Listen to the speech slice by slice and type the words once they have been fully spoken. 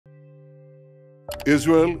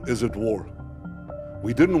Israel is at war.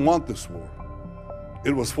 We didn't want this war.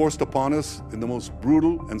 It was forced upon us in the most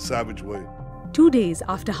brutal and savage way. 2 days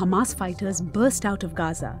after Hamas fighters burst out of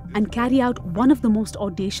Gaza and carry out one of the most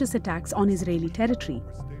audacious attacks on Israeli territory,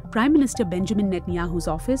 Prime Minister Benjamin Netanyahu's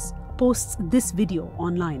office posts this video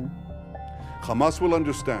online. Hamas will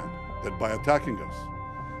understand that by attacking us,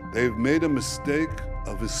 they've made a mistake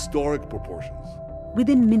of historic proportions.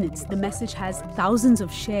 Within minutes, the message has thousands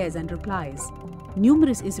of shares and replies.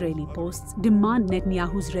 Numerous Israeli posts demand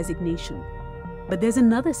Netanyahu's resignation. But there's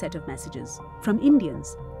another set of messages from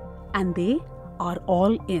Indians, and they are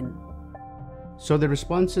all in. So the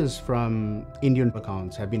responses from Indian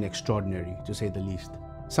accounts have been extraordinary, to say the least.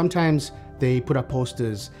 Sometimes they put up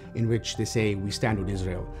posters in which they say, "We stand with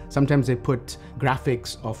Israel." Sometimes they put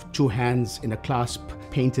graphics of two hands in a clasp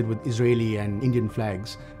painted with Israeli and Indian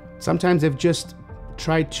flags. Sometimes they've just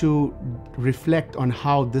tried to reflect on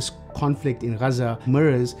how this conflict in Gaza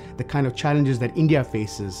mirrors the kind of challenges that India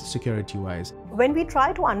faces security-wise. When we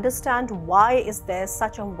try to understand why is there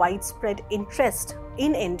such a widespread interest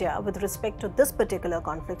in India with respect to this particular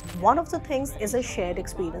conflict, one of the things is a shared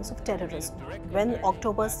experience of terrorism. When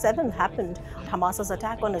October 7 happened, Hamas's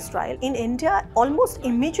attack on Israel, in India, almost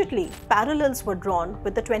immediately parallels were drawn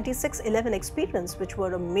with the 26/11 experience, which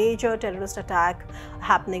were a major terrorist attack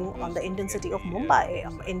happening on the Indian city of Mumbai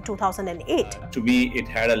in 2008. To me, it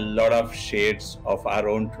had a lot of shades of our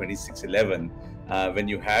own 26/11. When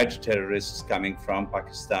you had terrorists coming from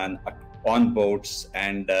Pakistan on boats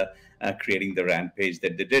and creating the rampage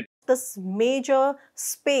that they did. This major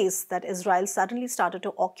space that Israel suddenly started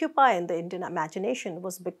to occupy in the Indian imagination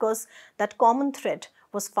was because that common thread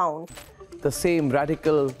was found. The same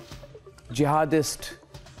radical, jihadist,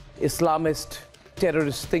 Islamist,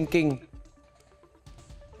 terrorist thinking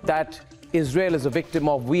that Israel is a victim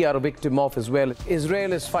of, we are a victim of as well.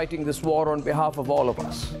 Israel is fighting this war on behalf of all of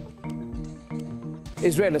us.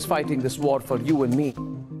 Israel is fighting this war for you and me.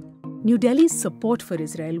 New Delhi's support for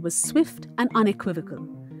Israel was swift and unequivocal.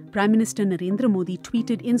 Prime Minister Narendra Modi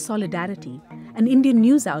tweeted in solidarity, and Indian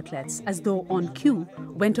news outlets, as though on cue,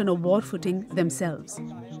 went on a war footing themselves.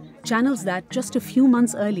 Channels that just a few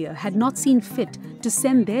months earlier had not seen fit to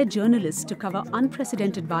send their journalists to cover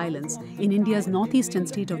unprecedented violence in India's northeastern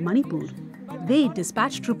state of Manipur, they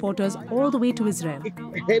dispatched reporters all the way to Israel.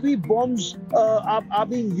 Heavy bombs are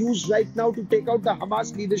being used right now to take out the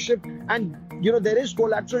Hamas leadership, and there is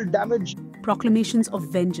collateral damage. Proclamations of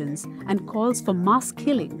vengeance and calls for mass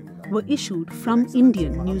killing were issued from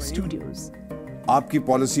Indian news studios. आपकी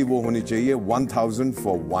policy वो होनी चाहिए 1000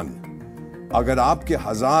 for 1. अगर आपके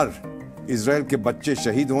 1000 Israel के बच्चे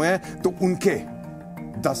शहीद हुए हैं तो उनके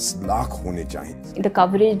 10 लाख होने चाहिए. The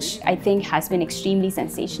coverage, I think, has been extremely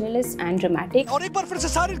sensationalist and dramatic. और एक बार फिर से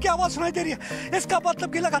सारिन की आवाज सुनाई दे रही है. इसका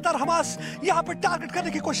मतलब कि लगातार हमास यहाँ पर टारगेट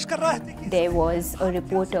करने की कोशिश कर रहा है. There was a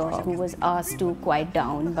reporter who was asked to quiet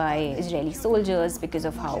down by Israeli soldiers because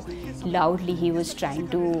of how loudly he was trying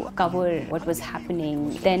to cover what was happening.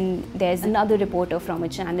 Then there's another reporter from a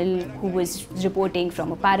channel who was reporting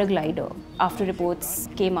from a paraglider after reports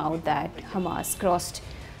came out that Hamas crossed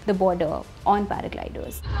the border on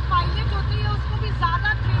paragliders.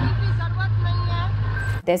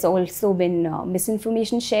 There's also been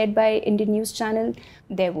misinformation shared by Indian news channel.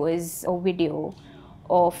 There was a video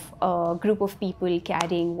of a group of people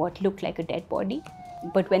carrying what looked like a dead body,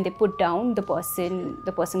 but when they put down the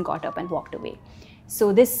person got up and walked away.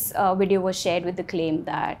 So this video was shared with the claim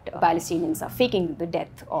that Palestinians are faking the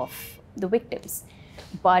death of the victims.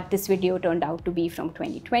 But this video turned out to be from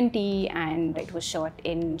 2020, and it was shot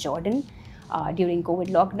in Jordan during COVID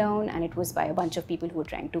lockdown, and it was by a bunch of people who were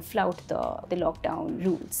trying to flout the lockdown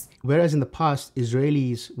rules. Whereas in the past,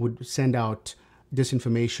 Israelis would send out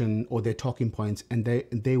disinformation or their talking points, and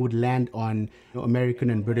they would land on American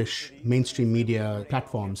and British mainstream media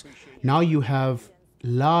platforms. Now you have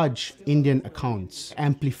large Indian accounts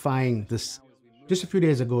amplifying this. Just a few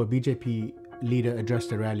days ago, a BJP leader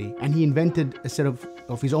addressed a rally, and he invented a set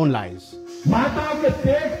of his own lies.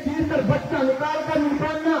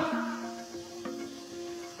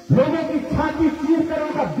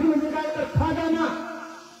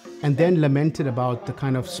 And then lamented about the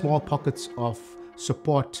kind of small pockets of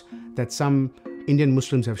support that some Indian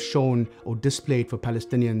Muslims have shown or displayed for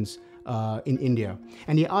Palestinians in India.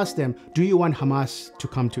 And he asked them, do you want Hamas to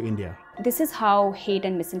come to India? This is how hate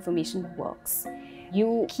and misinformation works.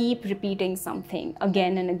 You keep repeating something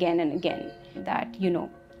again and again and again, that,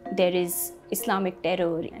 there is Islamic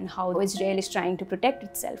terror and how Israel is trying to protect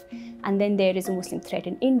itself. And then there is a Muslim threat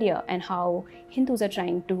in India and how Hindus are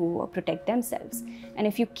trying to protect themselves. And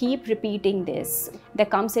if you keep repeating this, there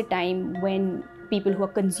comes a time when people who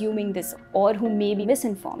are consuming this or who may be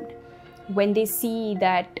misinformed, when they see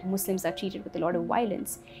that Muslims are treated with a lot of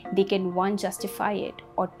violence, they can, one, justify it,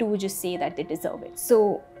 or two, just say that they deserve it.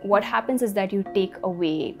 So what happens is that you take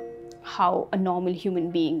away how a normal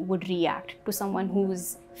human being would react to someone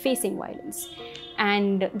who's facing violence.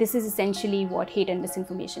 And this is essentially what hate and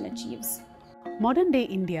disinformation achieves. Modern-day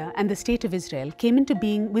India and the State of Israel came into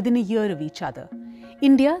being within a year of each other.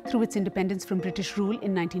 India through its independence from British rule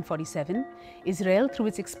in 1947, Israel through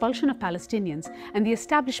its expulsion of Palestinians and the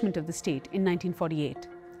establishment of the state in 1948.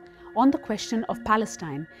 On the question of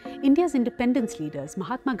Palestine, India's independence leaders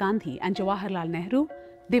Mahatma Gandhi and Jawaharlal Nehru,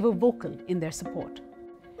 they were vocal in their support.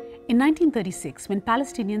 In 1936, when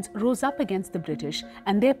Palestinians rose up against the British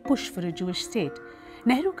and their push for a Jewish state,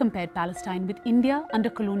 Nehru compared Palestine with India under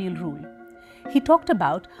colonial rule. He talked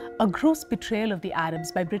about a gross betrayal of the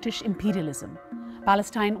Arabs by British imperialism.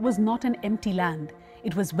 Palestine was not an empty land.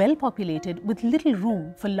 It was well populated with little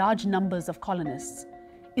room for large numbers of colonists.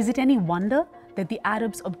 Is it any wonder that the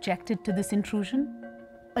Arabs objected to this intrusion?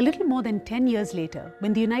 A little more than 10 years later,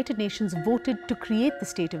 when the United Nations voted to create the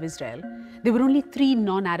State of Israel, there were only 3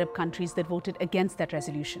 non-Arab countries that voted against that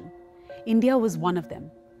resolution. India was one of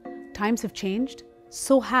them. Times have changed,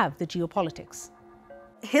 so have the geopolitics.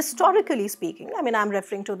 Historically speaking, I mean, I'm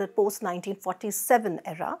referring to the post-1947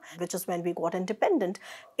 era, which is when we got independent.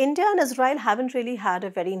 India and Israel haven't really had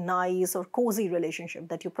a very nice or cozy relationship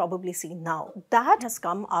that you probably see now. That has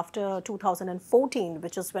come after 2014,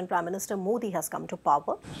 which is when Prime Minister Modi has come to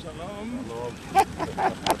power.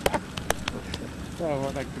 Oh,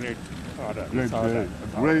 what a great order.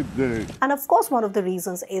 Great day. And of course, one of the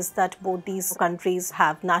reasons is that both these countries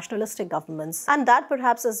have nationalistic governments, and that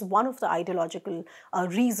perhaps is one of the ideological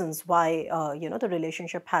reasons why the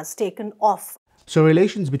relationship has taken off. So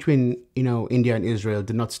relations between India and Israel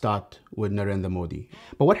did not start with Narendra Modi.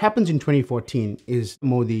 But what happens in 2014 is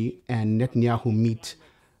Modi and Netanyahu meet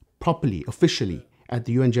properly, officially, at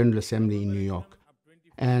the UN General Assembly in New York.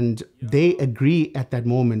 And they agree at that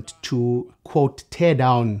moment to, quote, tear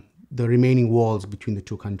down the remaining walls between the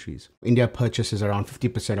two countries. India purchases around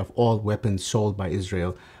 50% of all weapons sold by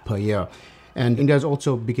Israel per year. And India is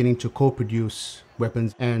also beginning to co-produce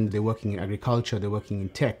weapons, and they're working in agriculture, they're working in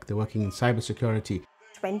tech, they're working in cybersecurity.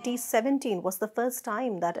 2017 was the first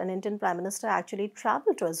time that an Indian Prime Minister actually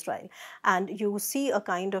traveled to Israel, and you see a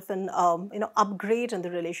kind of an upgrade in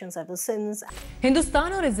the relations ever since.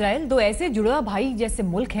 Hindustan और Israel दो ऐसे जुड़वा भाई जैसे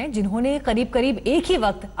मुल्क हैं जिन्होंने करीब-करीब एक ही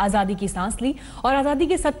वक्त आजादी की सांस ली, और आजादी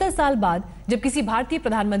के 70 साल बाद जब किसी भारतीय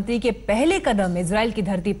प्रधानमंत्री के पहले कदम इजराइल की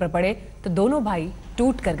धरती पर पड़े तो दोनों भाई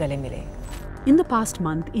टूटकर गले मिले. In the past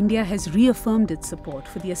month, India has reaffirmed its support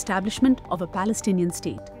for the establishment of a Palestinian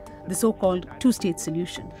state, the so-called two-state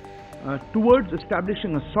solution. Towards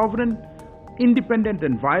establishing a sovereign, independent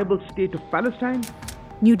and viable state of Palestine.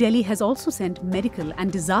 New Delhi has also sent medical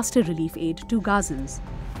and disaster relief aid to Gazans.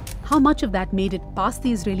 How much of that made it past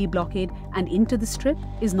the Israeli blockade and into the Strip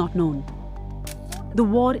is not known. The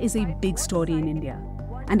war is a big story in India,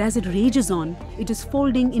 and as it rages on, it is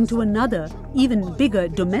folding into another, even bigger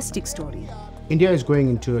domestic story. India is going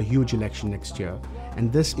into a huge election next year,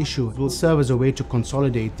 and this issue will serve as a way to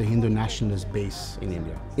consolidate the Hindu nationalist base in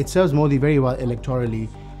India. It serves Modi very well electorally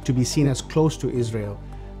to be seen as close to Israel,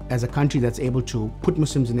 as a country that's able to put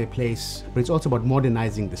Muslims in their place, but it's also about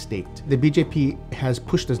modernizing the state. The BJP has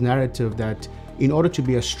pushed this narrative that in order to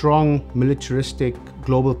be a strong, militaristic,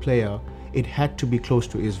 global player, it had to be close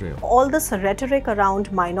to Israel. All this rhetoric around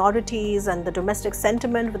minorities and the domestic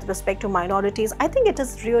sentiment with respect to minorities, I think it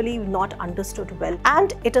is really not understood well.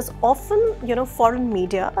 And it is often, foreign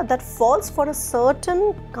media that falls for a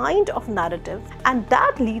certain kind of narrative, and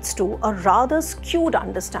that leads to a rather skewed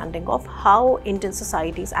understanding of how Indian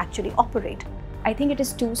societies actually operate. I think it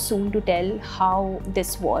is too soon to tell how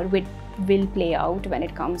this war will play out when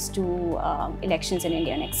it comes to elections in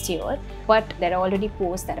India next year. But there are already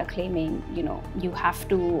posts that are claiming, you have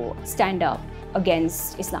to stand up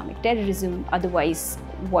against Islamic terrorism. Otherwise,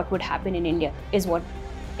 what would happen in India is what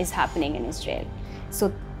is happening in Israel.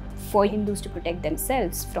 So for Hindus to protect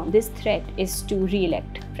themselves from this threat is to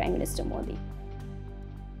re-elect Prime Minister Modi.